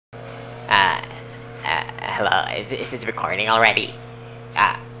Uh, Hello. Is this recording already?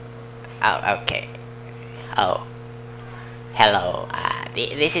 Uh, oh, okay. Oh, hello.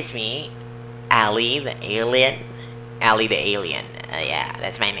 This is me, Ali the alien. Ali the alien. Yeah,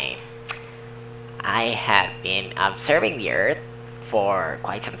 that's my name. I have been observing the Earth for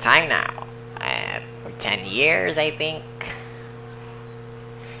quite some time now. For 10 years, I think.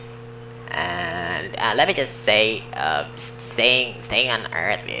 And let me just say, staying on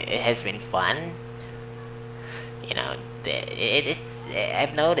Earth, it has been fun. You know, it's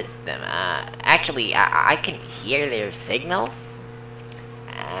I've noticed them. Actually, I can hear their signals,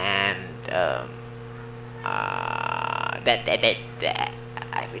 and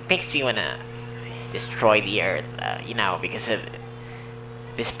it makes me wanna destroy the Earth. Because of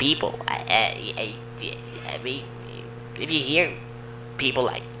these people. I mean, if you hear people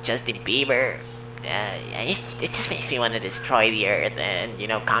like Justin Bieber, it just makes me want to destroy the Earth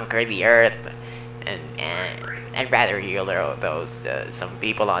and conquer the Earth, and I'd rather hear those some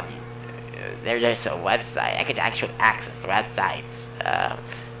people on there's a website. I could actually access websites.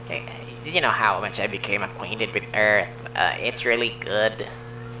 Did you know how much I became acquainted with Earth? It's really good.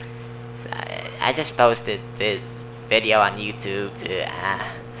 So, I just posted this video on YouTube to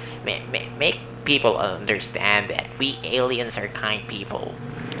make people understand that we aliens are kind people.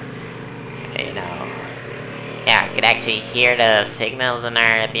 You know, yeah, I could actually hear the signals on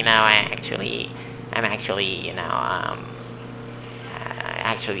Earth. I'm actually, actually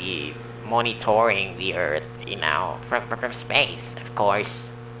monitoring the Earth, from space, of course.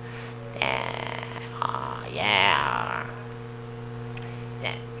 Yeah.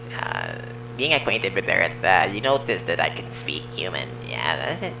 Being acquainted with Earth, you notice that I can speak human. Yeah,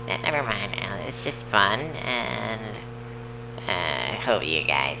 that's it. Never mind. It's just fun, and I hope you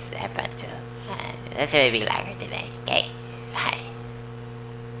guys have fun too. That's what we like for today. Okay.